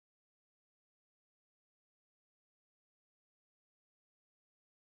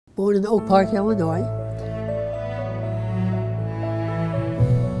born in Oak Park, Illinois.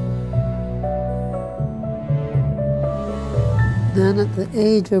 Then at the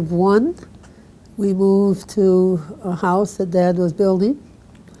age of 1, we moved to a house that Dad was building,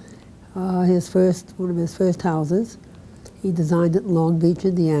 one of his first houses. He designed it in Long Beach,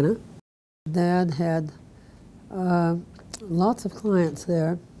 Indiana. Dad had lots of clients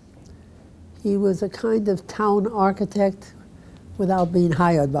there. He was a kind of town architect without being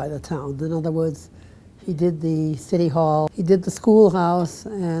hired by the town. In other words, he did the city hall, he did the schoolhouse,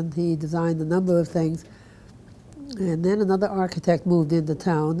 and he designed a number of things. And then another architect moved into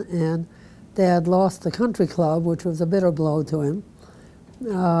town, and Dad lost the country club, which was a bitter blow to him.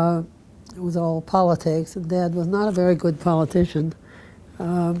 It was all politics, and Dad was not a very good politician,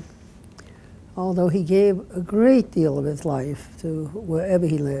 although he gave a great deal of his life to wherever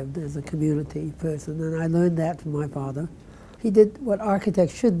he lived as a community person, and I learned that from my father. He did what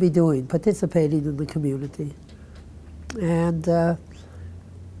architects should be doing, participating in the community. And I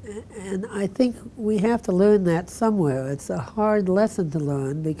think we have to learn that somewhere. It's a hard lesson to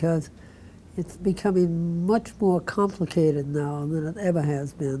learn because it's becoming much more complicated now than it ever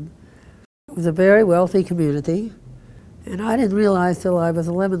has been. It was a very wealthy community, and I didn't realize till I was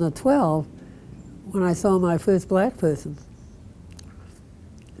 11 or 12 when I saw my first black person.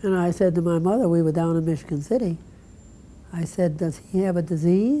 And I said to my mother, we were down in Michigan City, I said, does he have a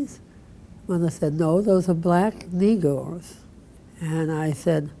disease? Mother said, no, those are black Negroes. And I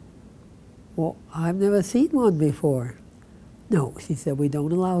said, well, I've never seen one before. No, she said, we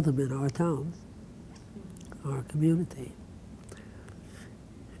don't allow them in our town, our community.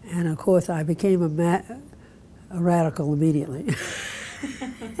 And of course, I became a radical immediately.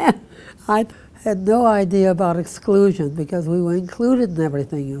 I had no idea about exclusion because we were included in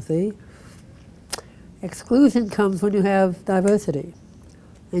everything, you see. Exclusion comes when you have diversity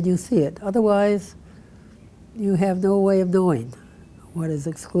and you see it. Otherwise, you have no way of knowing what is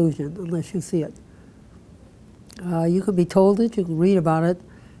exclusion unless you see it. You can be told it, you can read about it,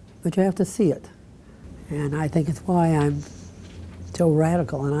 but you have to see it. And I think it's why I'm so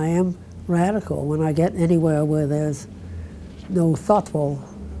radical, and I am radical when I get anywhere where there's no thoughtful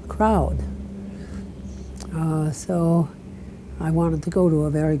crowd. So I wanted to go to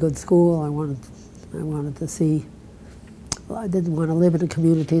a very good school. I wanted to see, well, I didn't want to live in a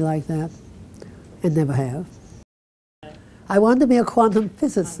community like that, and never have. I wanted to be a quantum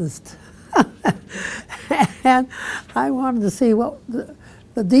physicist. And I wanted to see what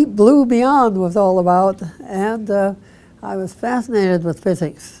the deep blue beyond was all about, and I was fascinated with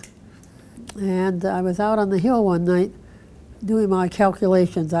physics. And I was out on the hill one night doing my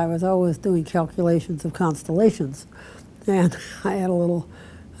calculations. I was always doing calculations of constellations. And I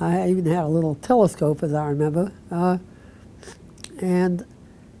even had a little telescope, as I remember. And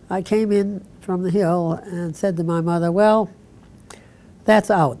I came in from the hill and said to my mother, well,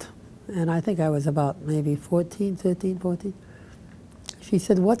 that's out. And I think I was about maybe 13, 14. She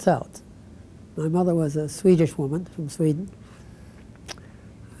said, what's out? My mother was a Swedish woman from Sweden,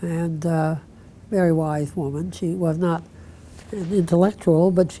 and very wise woman. She was not an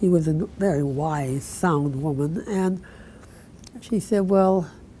intellectual, but she was a very wise, sound woman. And she said, well,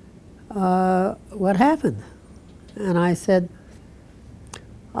 what happened? And I said,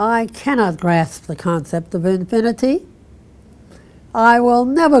 I cannot grasp the concept of infinity. I will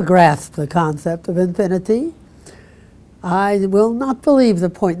never grasp the concept of infinity. I will not believe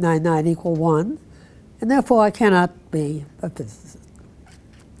that 0.99 equal 1, and therefore I cannot be a physicist.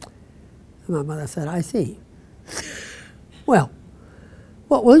 And my mother said, I see. Well,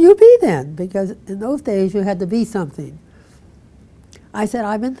 what will you be then? Because in those days you had to be something. I said,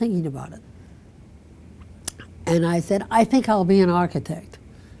 I've been thinking about it. And I said, I think I'll be an architect.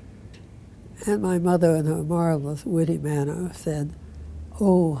 And my mother, in her marvelous, witty manner, said,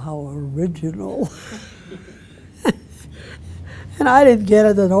 oh, how original. And I didn't get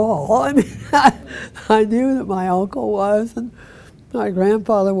it at all. I mean, I knew that my uncle was, and my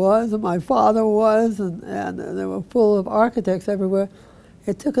grandfather was, and my father was, and they were full of architects everywhere.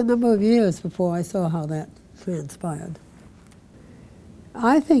 It took a number of years before I saw how that transpired.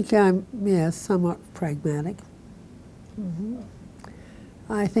 I think I'm, yes, somewhat pragmatic.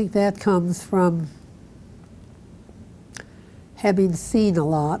 I think that comes from having seen a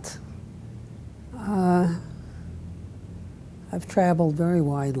lot. I've traveled very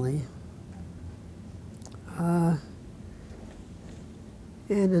widely. And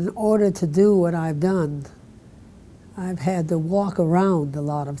in order to do what I've done, I've had to walk around a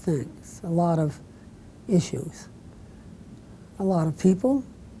lot of things, a lot of issues, a lot of people,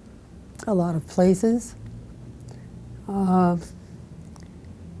 a lot of places.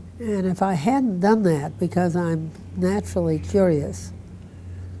 And if I hadn't done that, because I'm naturally curious,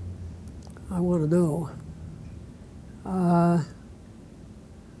 I want to know,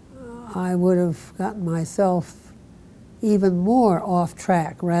 I would have gotten myself even more off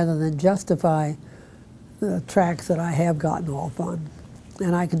track rather than justify the tracks that I have gotten off on.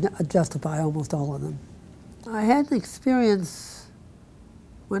 And I can justify almost all of them. I had an experience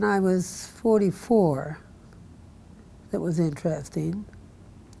when I was 44 that was interesting.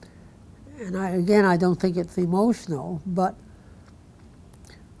 And again, I don't think it's emotional, but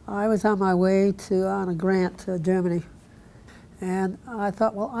I was on my way on a grant to Germany. And I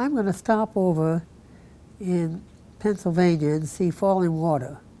thought, well, I'm going to stop over in Pennsylvania and see falling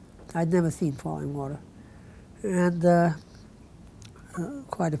water. I'd never seen falling water. And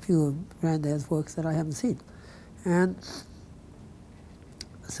quite a few of Granddad's works that I haven't seen. And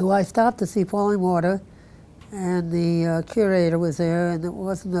so I stopped to see falling water, and the curator was there, and it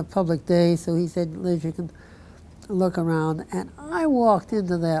wasn't a public day, so he said, Liz, you can look around. And I walked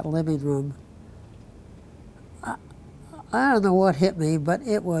into that living room. I don't know what hit me, but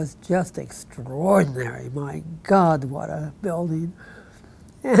it was just extraordinary. My God, what a building.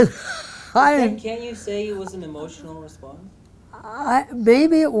 And Can you say it was an emotional response?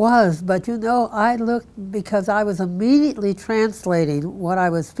 Maybe it was, but you know, I looked because I was immediately translating what I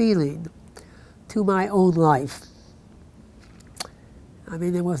was feeling to my own life. I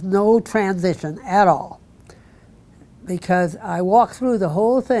mean, there was no transition at all, because I walked through the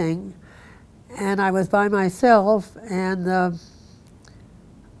whole thing, and I was by myself, and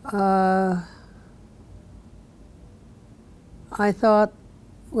I thought,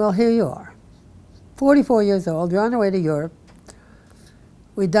 well, here you are, 44 years old, you're on your way to Europe.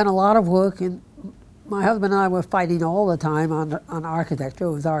 We'd done a lot of work, and my husband and I were fighting all the time on architecture.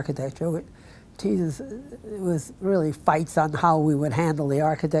 It was architecture. Jesus, it was really fights on how we would handle the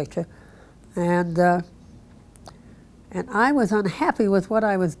architecture. And I was unhappy with what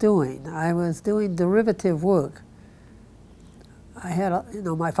I was doing. I was doing derivative work. I had, you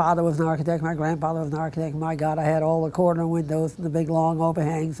know, my father was an architect, my grandfather was an architect. My God, I had all the corner windows and the big long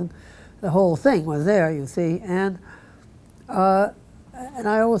overhangs, and the whole thing was there, you see. And I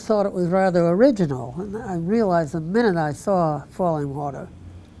always thought it was rather original. And I realized the minute I saw falling water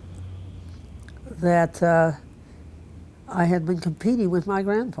that I had been competing with my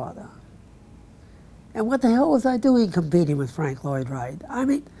grandfather. And what the hell was I doing competing with Frank Lloyd Wright? I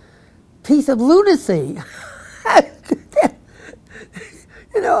mean, piece of lunacy.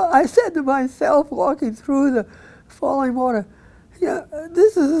 You know, I said to myself walking through the falling water, yeah,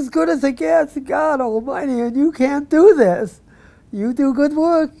 this is as good as it gets, God Almighty, and you can't do this. You do good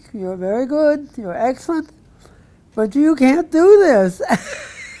work, you're very good, you're excellent, but you can't do this.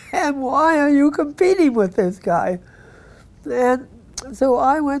 And why are you competing with this guy? And so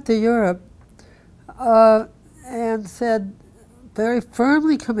I went to Europe and said, very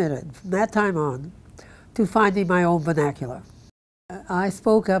firmly committed from that time on to finding my own vernacular. I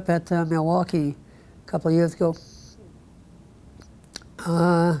spoke up at Milwaukee a couple of years ago,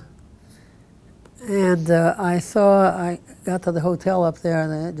 and I got to the hotel up there,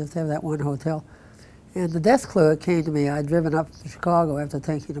 and they just have that one hotel, and the desk clerk came to me. I'd driven up to Chicago after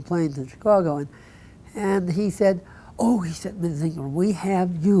taking a plane to Chicago, and he said, oh, he said, Ms. Ingram, we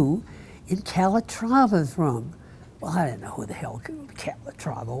have you in Calatrava's room. Well, I didn't know who the hell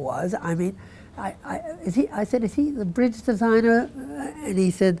Calatrava was. I mean, I said, is he the bridge designer? And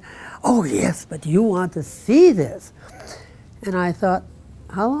he said, oh, yes, but you want to see this. And I thought,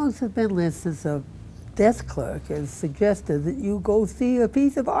 how long has it been, Liz, since a desk clerk has suggested that you go see a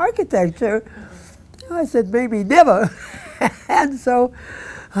piece of architecture? I said, maybe never. And so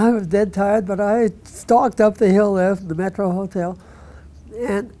I was dead tired, but I stalked up the hill there from the Metro Hotel,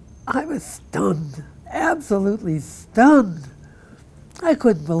 and I was stunned, absolutely stunned. I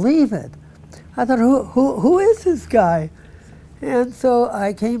couldn't believe it. I thought, who is this guy? And so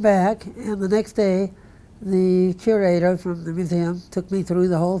I came back, and the next day, the curator from the museum took me through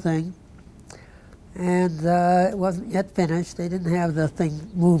the whole thing, and it wasn't yet finished. They didn't have the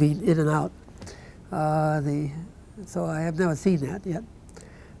thing moving in and out. So I have never seen that yet.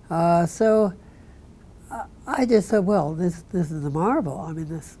 So I just said, well, this is a marvel. I mean,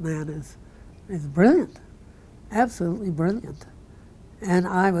 this man is brilliant, absolutely brilliant. And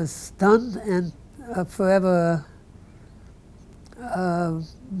I was stunned and a forever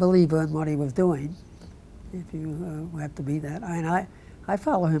believer in what he was doing, if you have to be that. I mean, I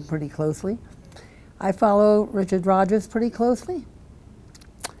follow him pretty closely. I follow Richard Rogers pretty closely.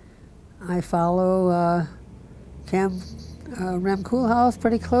 I follow Rem Koolhaas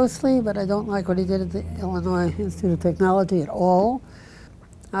pretty closely, but I don't like what he did at the Illinois Institute of Technology at all.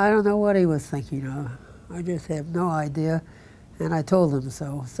 I don't know what he was thinking of. I just have no idea, and I told him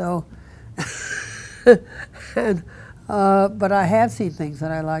so. So, and, but I have seen things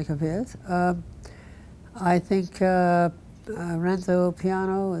that I like of his. I think Renzo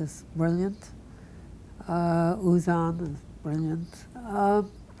Piano is brilliant. Uzan is brilliant.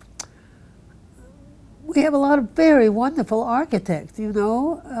 We have a lot of very wonderful architects, you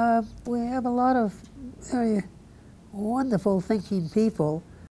know. We have a lot of very wonderful thinking people.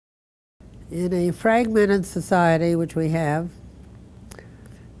 In a fragmented society, which we have,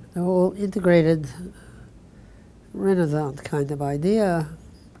 the whole integrated Renaissance kind of idea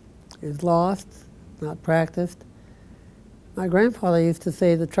is lost, not practiced. My grandfather used to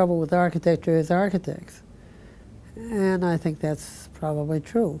say the trouble with architecture is architects, and I think that's probably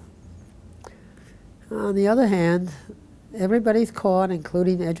true. On the other hand, everybody's caught,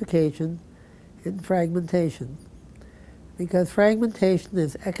 including education, in fragmentation, because fragmentation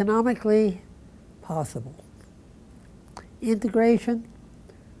is economically possible. Integration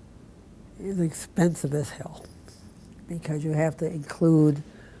is expensive as hell, because you have to include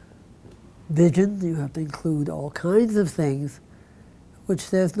vision, you have to include all kinds of things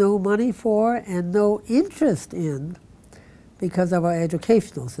which there's no money for and no interest in because of our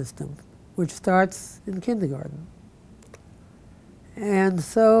educational system, which starts in kindergarten. And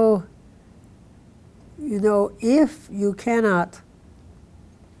so, you know, if you cannot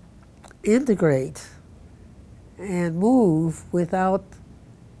integrate and move without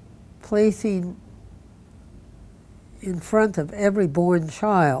placing in front of every born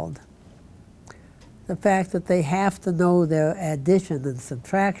child the fact that they have to know their addition and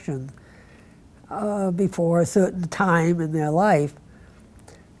subtraction before a certain time in their life,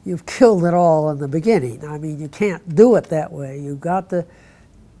 you've killed it all in the beginning. I mean, you can't do it that way. You've got to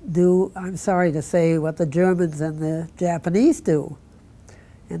do, I'm sorry to say, what the Germans and the Japanese do.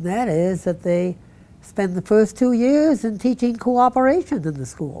 And that is that they spend the first 2 years in teaching cooperation in the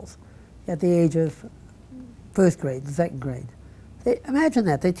schools at the age of first grade and second grade. Imagine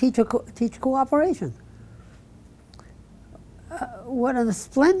that, they teach cooperation. What a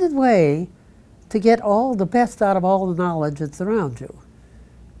splendid way to get all the best out of all the knowledge that's around you.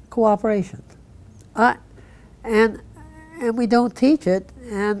 Cooperation. And we don't teach it,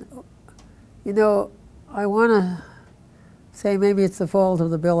 and you know, I want to say maybe it's the fault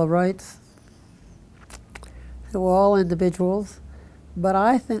of the Bill of Rights. We're all individuals, but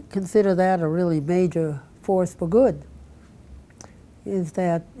I consider that a really major force for good, is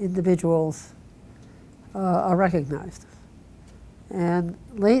that individuals are recognized. And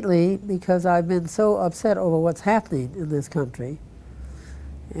lately, because I've been so upset over what's happening in this country,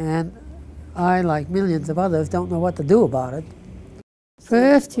 and I, like millions of others, don't know what to do about it.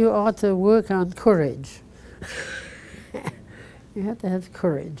 First, you ought to work on courage. You have to have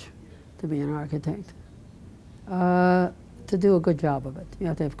courage to be an architect. To do a good job of it, you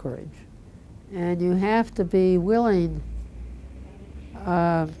have to have courage. And you have to be willing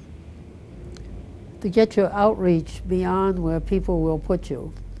to get your outreach beyond where people will put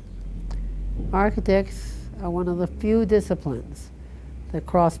you. Architects are one of the few disciplines that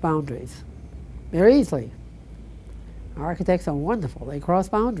cross boundaries very easily. Architects are wonderful, they cross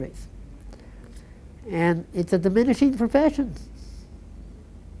boundaries. And it's a diminishing profession.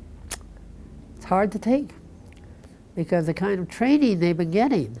 It's hard to take, because the kind of training they've been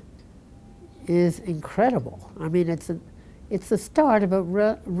getting is incredible. I mean, it's the start of a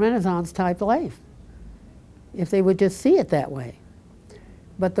Renaissance type life, if they would just see it that way.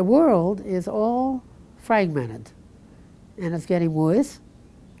 But the world is all fragmented, and it's getting worse.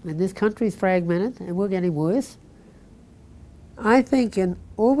 And this country's fragmented, and we're getting worse. I think an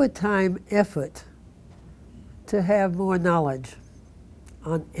overtime effort to have more knowledge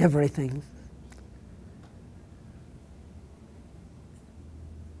on everything,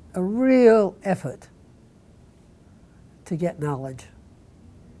 a real effort to get knowledge.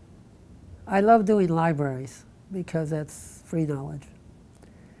 I love doing libraries because that's free knowledge.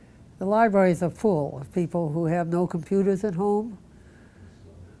 The libraries are full of people who have no computers at home.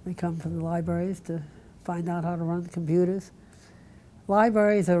 They come from the libraries to find out how to run computers.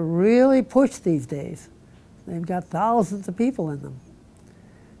 Libraries are really pushed these days. They've got thousands of people in them.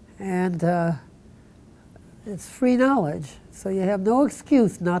 And it's free knowledge, so you have no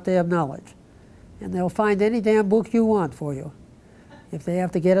excuse not to have knowledge. And they'll find any damn book you want for you. If they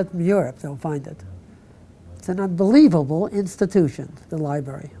have to get it from Europe, they'll find it. It's an unbelievable institution, the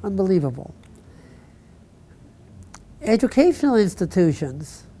library, unbelievable. Educational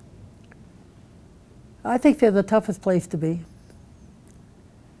institutions, I think they're the toughest place to be.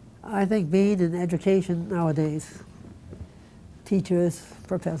 I think being in education nowadays, teachers,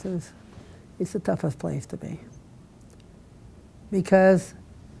 professors, it's the toughest place to be. Because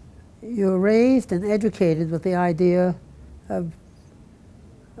you're raised and educated with the idea of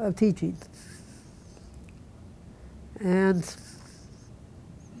teaching. And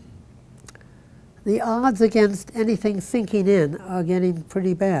the odds against anything sinking in are getting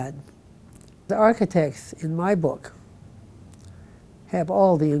pretty bad. The architects in my book have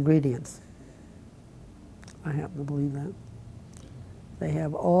all the ingredients. I happen to believe that. They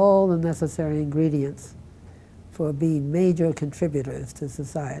have all the necessary ingredients for being major contributors to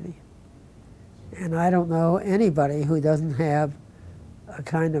society. And I don't know anybody who doesn't have a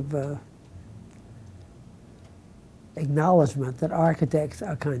kind of acknowledgement that architects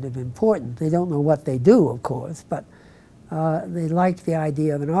are kind of important. They don't know what they do, of course, but they like the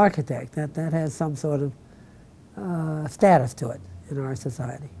idea of an architect, that has some sort of status to it in our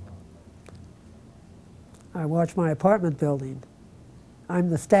society. I watch my apartment building. I'm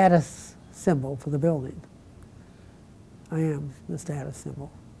the status symbol for the building. I am the status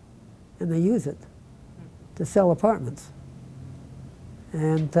symbol. And they use it to sell apartments.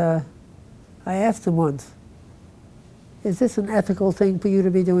 And I asked them once, is this an ethical thing for you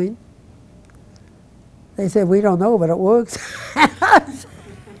to be doing? They said, we don't know, but it works.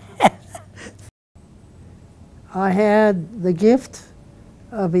 I had the gift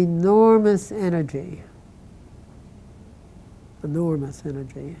of enormous energy. Enormous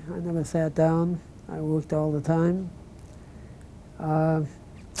energy. I never sat down. I worked all the time.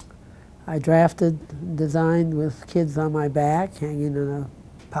 I drafted, designed with kids on my back, hanging in a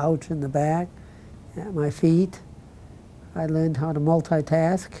pouch in the back, at my feet. I learned how to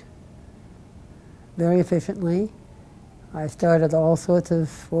multitask very efficiently. I started all sorts of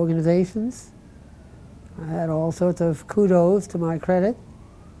organizations. I had all sorts of kudos to my credit.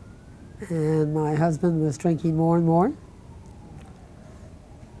 And my husband was drinking more and more.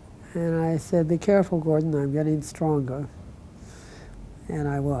 And I said, be careful, Gordon, I'm getting stronger. And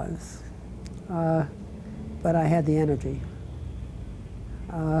I was. But I had the energy.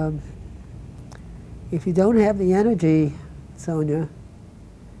 If you don't have the energy, Sonia,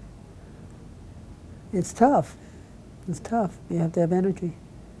 it's tough. It's tough. You have to have energy.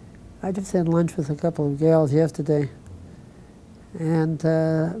 I just had lunch with a couple of gals yesterday, and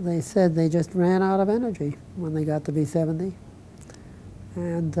they said they just ran out of energy when they got to be 70.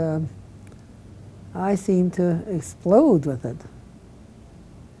 And I seemed to explode with it.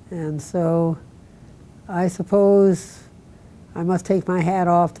 And so I suppose I must take my hat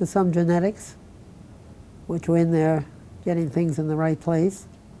off to some genetics, which were in there getting things in the right place.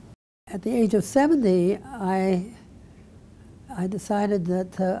 At the age of 70, I decided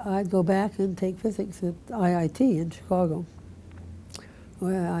that I'd go back and take physics at IIT in Chicago,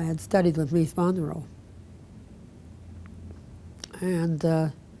 where I had studied with Mies van der Rohe. And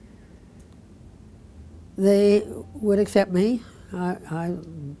they would accept me.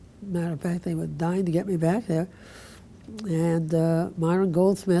 Matter of fact, they were dying to get me back there. And Myron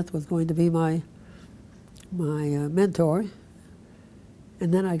Goldsmith was going to be my mentor.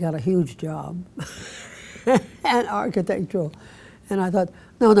 And then I got a huge job, and architectural. And I thought,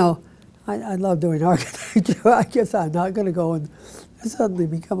 no, I love doing architecture. I guess I'm not going to go and suddenly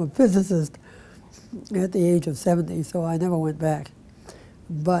become a physicist at the age of 70, so I never went back.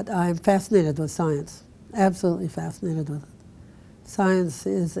 But I'm fascinated with science, absolutely fascinated with it. Science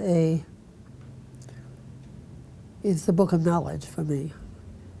is the book of knowledge for me,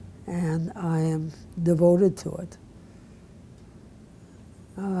 and I am devoted to it.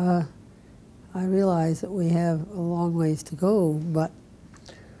 I realize that we have a long ways to go, but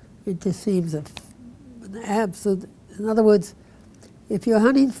it just seems an absolute, in other words, if you're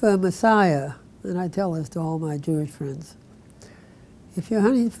hunting for a Messiah, and I tell this to all my Jewish friends, if you're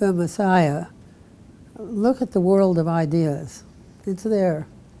hunting for a Messiah, look at the world of ideas. It's there.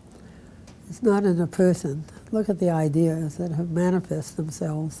 It's not in a person. Look at the ideas that have manifested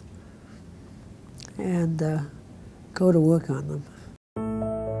themselves and go to work on them.